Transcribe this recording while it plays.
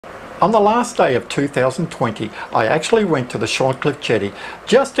On the last day of 2020, I actually went to the Shorncliffe Jetty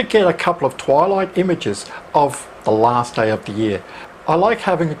just to get a couple of twilight images of the last day of the year. I like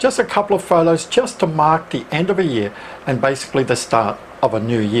having just a couple of photos just to mark the end of a year and basically the start of a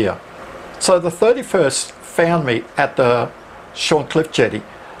new year. So the 31st found me at the Shorncliffe Jetty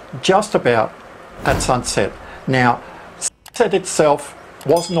just about at sunset. Now, sunset itself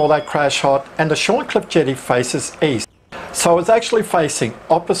wasn't all that crash hot, and the Shorncliffe Jetty faces east. So I was actually facing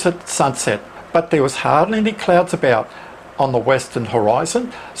opposite sunset, but there was hardly any clouds about on the western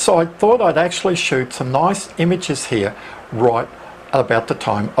horizon, so I thought I'd actually shoot some nice images here right about the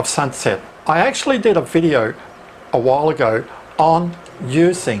time of sunset. I actually did a video a while ago on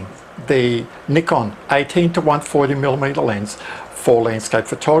using the Nikon 18-140mm lens for landscape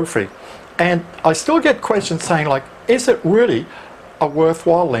photography, and I still get questions saying like, is it really a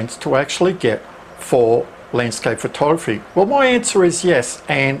worthwhile lens to actually get for landscape photography? Well, my answer is yes,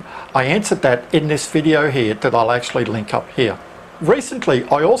 and I answered that in this video here that I'll actually link up here. Recently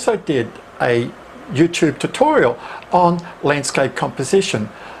I also did a YouTube tutorial on landscape composition,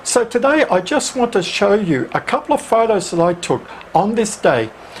 so today I just want to show you a couple of photos that I took on this day,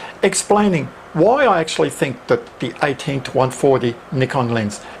 explaining why I actually think that the 18-140 Nikon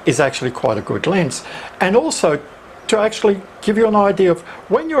lens is actually quite a good lens, and also to actually give you an idea of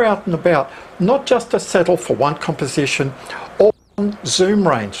when you're out and about, not just to settle for one composition or one zoom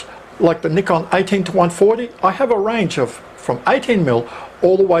range. Like the Nikon 18-140, I have a range of from 18mm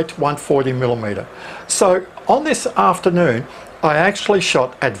all the way to 140mm. So on this afternoon, I actually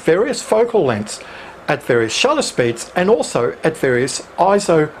shot at various focal lengths, at various shutter speeds, and also at various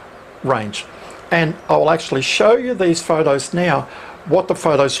ISO range. And I will actually show you these photos now, what the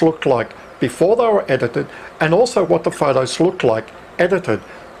photos looked like before they were edited, and also what the photos look like edited,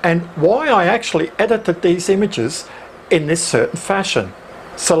 and why I actually edited these images in this certain fashion.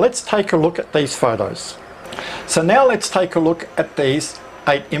 So let's take a look at these photos. So now let's take a look at these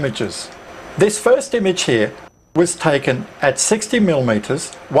 8 images. This first image here was taken at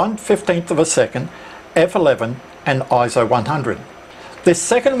 60mm, 1/15 of a second, f11 and ISO 100. This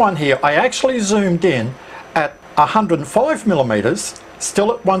second one here, I actually zoomed in at 105mm,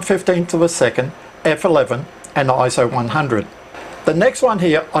 still at 1/15 of a second, f11 and ISO 100. The next one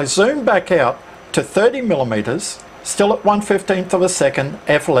here, I zoomed back out to 30mm, still at 1/15 of a second,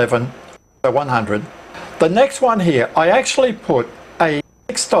 f11, ISO 100. The next one here, I actually put a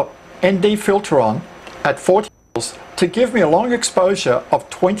 6-stop ND filter on at 40mm to give me a long exposure of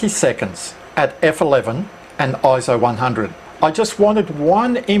 20 seconds at f11 and ISO 100. I just wanted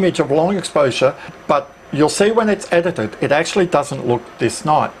one image of long exposure, but you'll see when it's edited, it actually doesn't look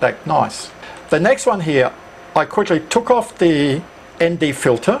that nice. The next one here, I quickly took off the ND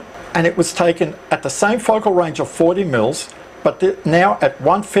filter, and it was taken at the same focal range of 40mm, but now at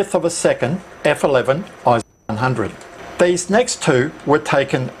 1/5 of a second, f11, ISO 100. These next two were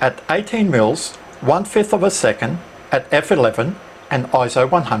taken at 18mm, 1/5 of a second, at f11 and ISO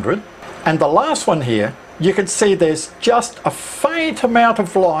 100. And the last one here, you can see there's just a faint amount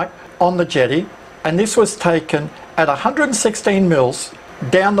of light on the jetty, and this was taken at 116mm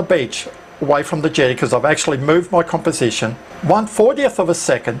down the beach away from the jetty, because I've actually moved my composition, 1/40th of a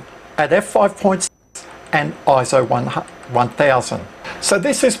second at f5.6 and ISO 1000. So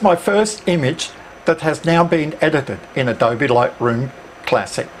this is my first image that has now been edited in Adobe Lightroom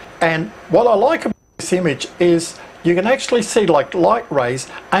Classic. And what I like about this image is you can actually see like light rays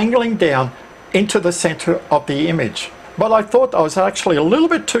angling down into the center of the image. But I thought I was actually a little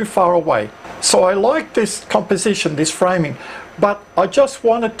bit too far away. So I like this composition, this framing, but I just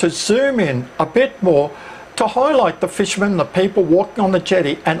wanted to zoom in a bit more to highlight the fishermen, the people walking on the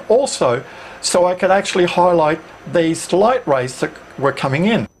jetty, and also so I could actually highlight these light rays that were coming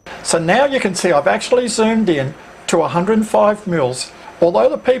in. So now you can see I've actually zoomed in to 105mm. Although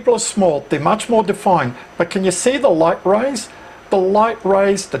the people are small, they're much more defined, but can you see the light rays? The light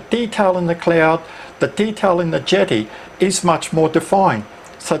rays, the detail in the cloud, the detail in the jetty is much more defined.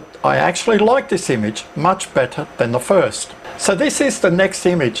 So I actually like this image much better than the first. So this is the next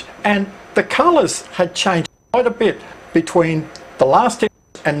image, and the colors had changed quite a bit between the last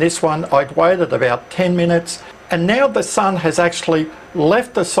image and this one. I'd waited about 10 minutes, and now the sun has actually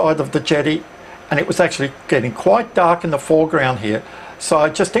left the side of the jetty, and it was actually getting quite dark in the foreground here. So I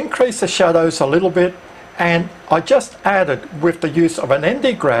just increased the shadows a little bit, and I just added, with the use of an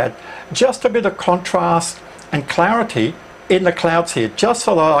ND grad, just a bit of contrast and clarity in the clouds here, just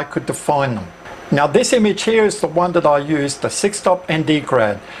so that I could define them. Now this image here is the one that I used, the 6-stop ND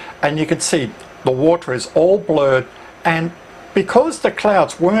grad, and you can see the water is all blurred, and because the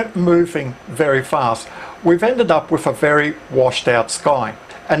clouds weren't moving very fast, we've ended up with a very washed out sky.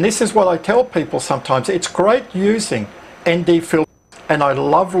 And this is what I tell people sometimes. It's great using ND filters and I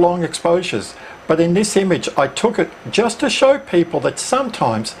love long exposures. But in this image, I took it just to show people that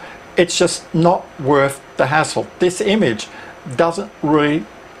sometimes it's just not worth the hassle. This image doesn't really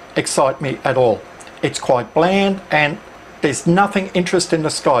excite me at all. It's quite bland and there's nothing interesting in the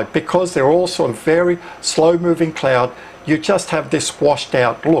sky because they're all sort of very slow moving cloud. You just have this washed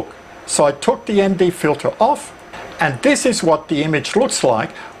out look. So I took the ND filter off and this is what the image looks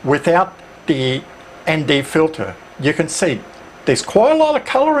like without the ND filter. You can see there's quite a lot of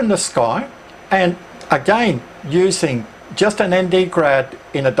color in the sky, and again using just an ND grad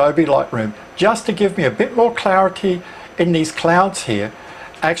in Adobe Lightroom just to give me a bit more clarity in these clouds here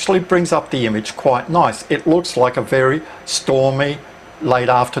actually brings up the image quite nice. It looks like a very stormy late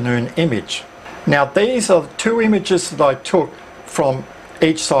afternoon image. Now these are two images that I took from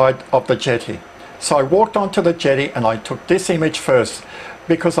each side of the jetty. So I walked onto the jetty and I took this image first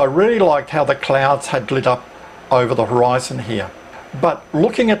because I really liked how the clouds had lit up over the horizon here. But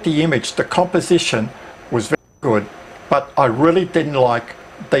looking at the image, the composition was very good, but I really didn't like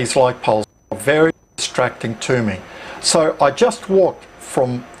these light poles. They were very distracting to me. So I just walked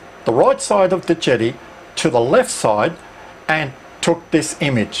from the right side of the jetty to the left side and took this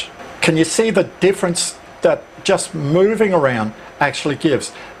image. Can you see the difference that just moving around actually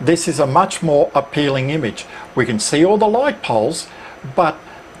gives? This is a much more appealing image. We can see all the light poles, but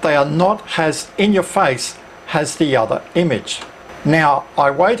they are not as in your face as the other image. Now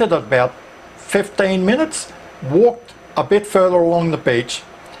I waited about 15 minutes, walked a bit further along the beach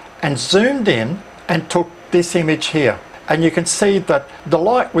and zoomed in and took this image here. And you can see that the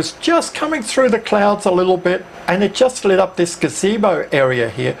light was just coming through the clouds a little bit and it just lit up this gazebo area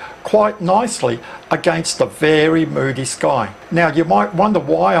here quite nicely against the very moody sky. Now you might wonder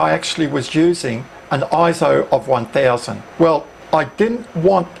why I actually was using an ISO of 1000. Well, I didn't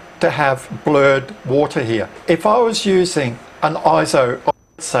want to have blurred water here. If I was using an ISO of,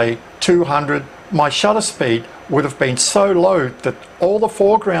 let's say, 200, my shutter speed would have been so low that all the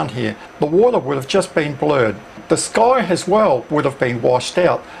foreground here, the water would have just been blurred. The sky as well would have been washed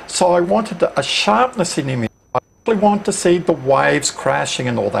out. So I wanted a sharpness in image. I actually want to see the waves crashing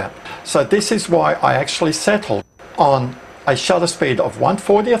and all that. So this is why I actually settled on a shutter speed of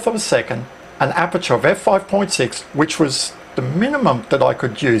 1/40th of a second, an aperture of f5.6, which was the minimum that I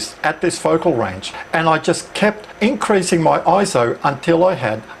could use at this focal range, and I just kept increasing my ISO until I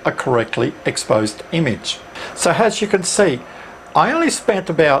had a correctly exposed image. So as you can see, I only spent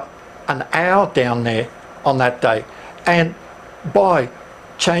about an hour down there on that day, and by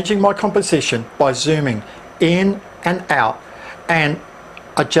changing my composition, by zooming in and out and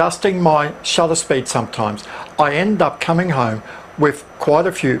adjusting my shutter speed sometimes, I end up coming home with quite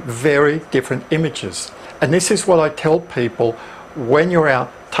a few very different images. And this is what I tell people when you're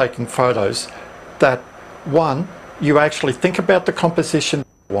out taking photos, that one, you actually think about the composition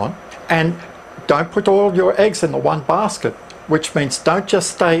you want and don't put all your eggs in the one basket, which means don't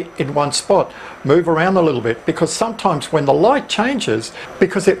just stay in one spot, move around a little bit, because sometimes when the light changes,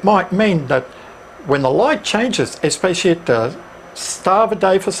 because it might mean that when the light changes, especially at the start of a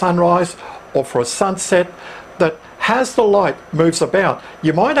day for sunrise or for a sunset, that as the light moves about,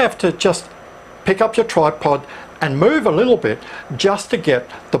 you might have to just pick up your tripod and move a little bit just to get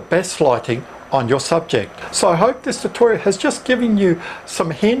the best lighting on your subject. So I hope this tutorial has just given you some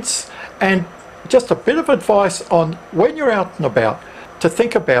hints and just a bit of advice on when you're out and about to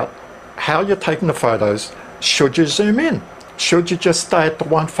think about how you're taking the photos. Should you zoom in? Should you just stay at the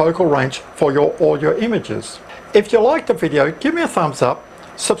one focal range for all your images? If you liked the video, give me a thumbs up,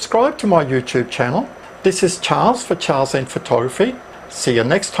 subscribe to my YouTube channel. This is Charles for Charles in Photography. See you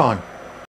next time.